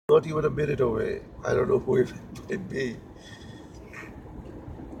not even a minute away. I don't know who it might be.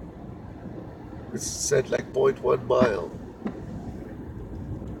 It's said like zero point 0.1 mile.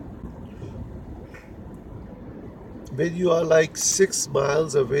 When you are like 6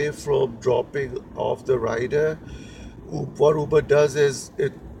 miles away from dropping off the rider, what Uber does is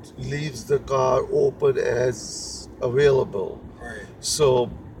it leaves the car open as available. Right. So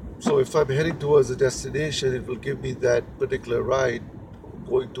if I'm heading towards the destination, it will give me that particular ride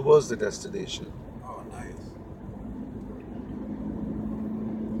going towards the destination. Oh, nice.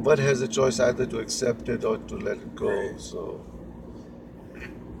 One has a choice either to accept it or to let it go. Right. So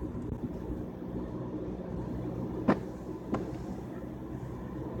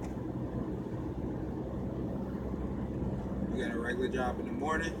You got a regular job in the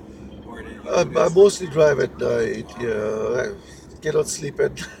morning, or did you I do this? mostly drive at night. Okay. Yeah, I cannot sleep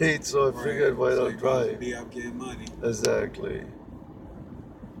at night, so I Right. figured why So not you might as well drive? be up getting money. Exactly.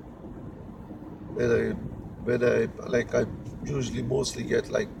 And when I like I usually mostly get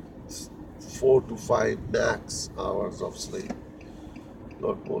like 4 to 5 max hours of sleep,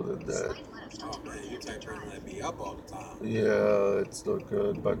 not more than that. Oh man, you type person that be up all the time. Yeah, it's not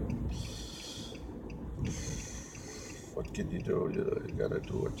good, but what can you do? You know, you gotta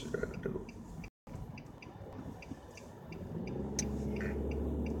do what you gotta do.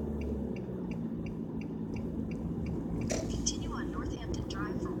 Continue on Northampton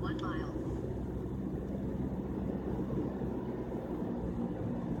Drive for 1 mile.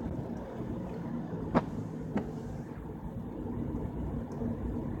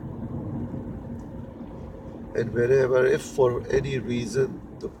 And whenever, if for any reason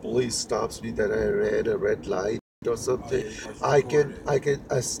the police stops me that I ran a red light or Oh something, yeah, you must I record can it. I can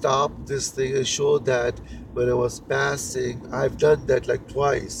I stop this thing and show that when I was passing, I've done that like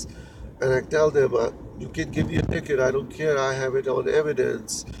twice, and I tell them, you can give me a ticket, I don't care, I have it on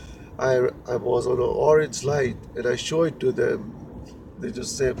evidence. I was on an orange light and I show it to them. They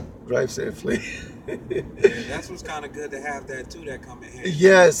just say drive safely. Yeah, that's what's kind of good to have that too. That come in handy.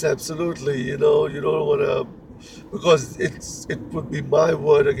 Yes, absolutely. You know, you don't want to, because it would be my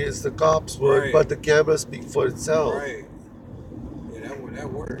word against the cop's word, Right. but the camera speak for itself. Right. Yeah,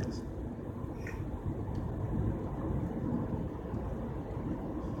 that works.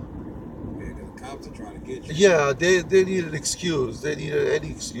 Yeah, 'cause the cops are trying to get you. Yeah, they need an excuse. They need any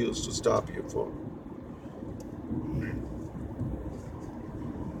excuse to stop you for.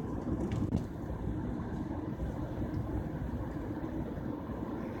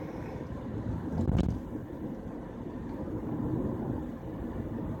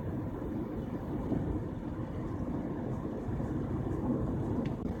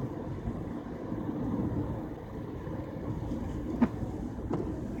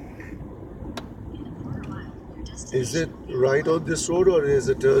 In a quarter mile, your Is it destination will be right on this road or is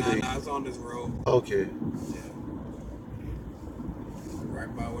it Nah, turning? nah, it's on this road. Okay. Yeah.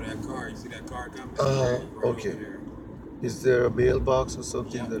 Right by where that car. You see that car coming? Uh, Right over okay. there. Is there a mailbox or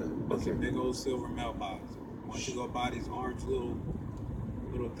something Yep. that? It's a Okay. big old silver mailbox. Once you go by these orange little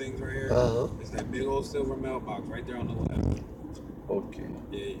things right here, Uh huh. it's that big old silver mailbox right there on the left. Okay.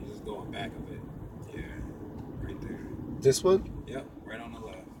 Yeah, you just go in back of it. Yeah, right there. This one? Yep, right on the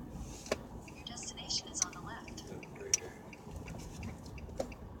left. Your destination is on the left. Yep, right there.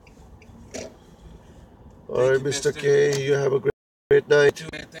 All Thank right, you, Mr. mister. K. You have a great night. You too,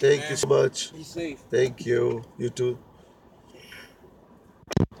 man. Thank you so much. Be safe. Thank you. You too.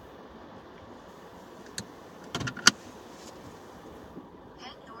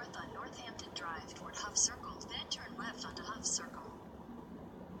 Head north on Northampton Drive toward Huff Circle, then turn left onto Huff Circle.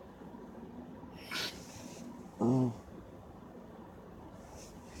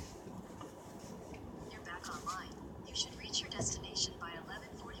 You're back online. You should reach your destination by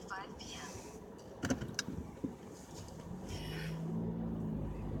 11:45 p.m.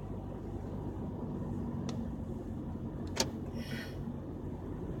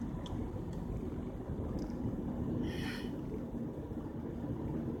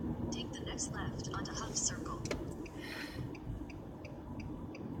 Take the next left onto Huff Circle.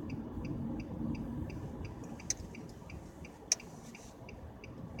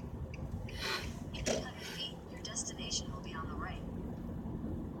 In 800 feet, your destination will be on the right.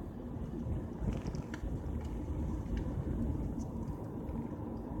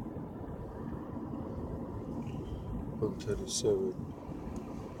 One 37.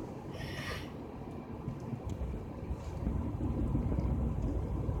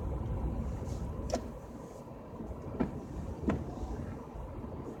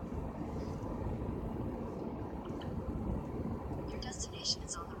 Your destination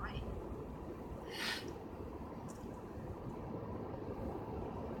is on the right.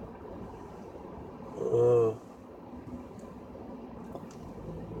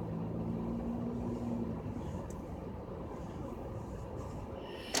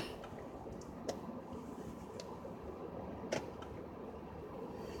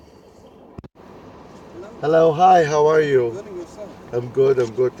 Hello, hi, how are you? Good in yourself. I'm good,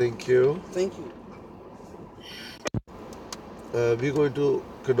 thank you. Thank you. We're going to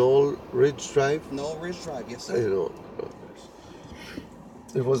Canal Ridge Drive. No Ridge Drive, yes, sir. You know,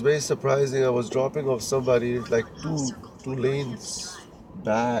 it was very surprising. I was dropping off somebody One like half two circle two toward Northampton lanes Drive.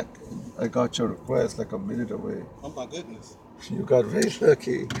 back. I got your request like a minute away. Oh my goodness. You got very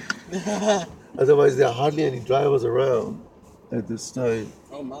lucky. Otherwise, there are hardly any drivers around at this time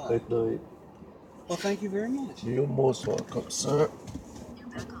Oh my. at night. Well, thank you very much. You're most welcome, sir. You're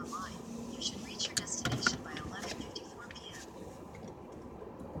back online. You should reach your destination by 11:54 p.m.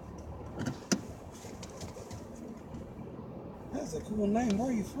 That's a cool name. Where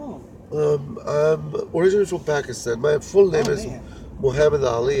are you from? I'm originally from Pakistan. My full name Oh is man. Muhammad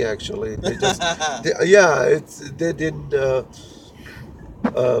Ali. Actually, yeah, they didn't uh,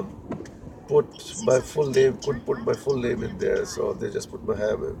 put my full 615, name. turn Couldn't put my left full onto name in Northampton there, Drive. so they just put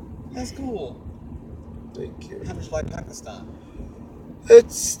Muhammad. That's cool. Thank you. How did you like Pakistan?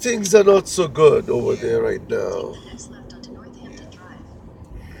 It's things are not so good over Yeah. there right Take now. the next left onto Northampton Drive.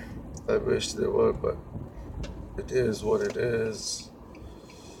 I wish they were, but it is what it is.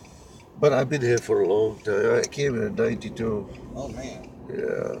 But I've been here for a long time. I came here in '92. Oh man.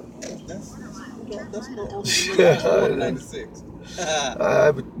 Yeah. That's Quarter mile, a turn little left older onto than me. I was born in Yeah. '96.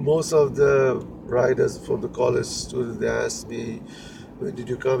 Most of the riders from the college students, they ask me, when did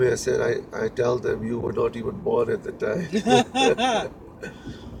you come here? I said, I tell them you were not even born at the time.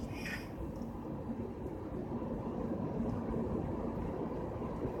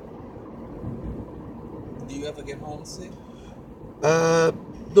 Do you ever get homesick? uh,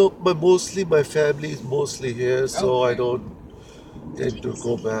 no, but mostly my family is mostly here, so I Okay. don't tend Take to the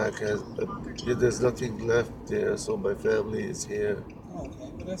go second back. left As, onto Walkertown there's Road. nothing left there, so my family is here.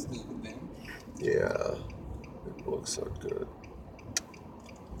 Okay, well that's good then. Yeah, it works out good.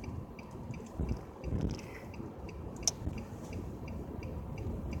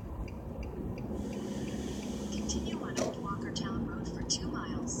 Continue on Old Walkertown Road for 2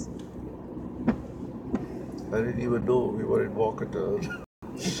 miles. I didn't even know we were in Walkertown.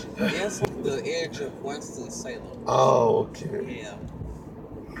 Yes, the edge of Winston, Salem. Oh, okay. Yeah.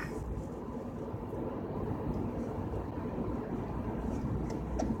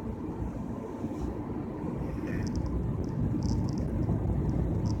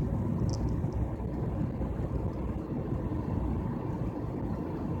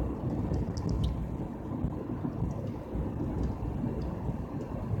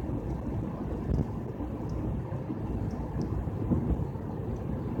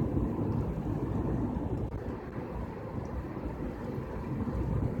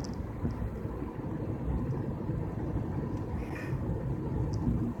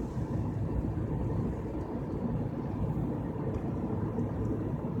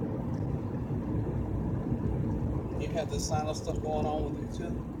 You have this sinus stuff going on with you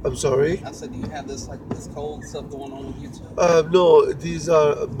too? I'm sorry? I said, do you have this this cold stuff going on with you too? No, these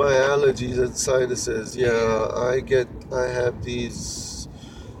are my allergies and sinuses. Yeah. I have these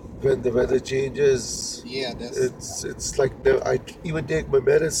when the weather changes. Yeah, that's It's like I even take my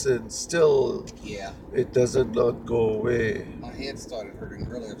medicine, still yeah. it doesn't not go away. My head started hurting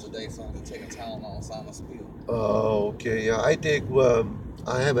earlier today, so I had to take a Tylenol sinus pill. Oh, okay, yeah.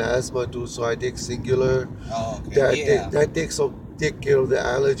 I have asthma too, so I take singular. Oh, okay. Yeah. That take care of the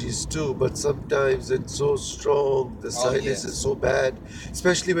allergies too, but sometimes it's so strong, the Oh sinus is yes. so bad,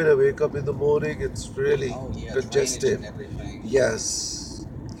 especially when I wake up in the morning, it's really Oh yeah, drainage congested. and everything. Yes.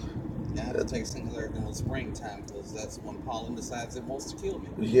 I have to take Sinclair during the springtime because that's when pollen decides it wants to kill me.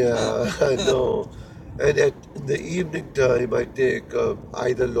 Yeah, I know. And in the evening time, I take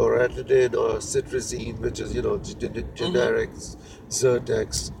either loratadine or citrazine, which is, Mm-hmm. generics,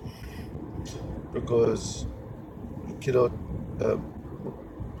 Zyrtex, because you cannot, um,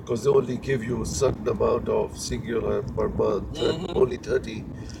 because they only give you a certain amount of singular per month, Mm-hmm. only 30.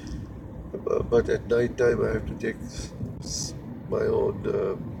 But at night time, I have to take my own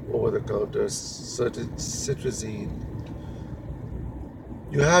over-the-counter certain citrazine.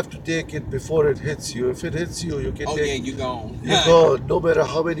 You have to take it before it hits you. If it hits you, you can Oh yeah, take, you gone. you're gone. No matter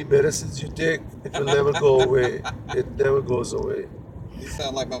how many medicines you take, it will never go away. It never goes away. You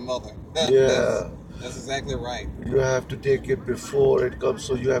sound like my mother. Yeah, That's exactly right. you have to take it before it comes,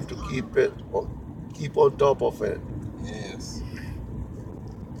 so you have to keep on top of it. Yes.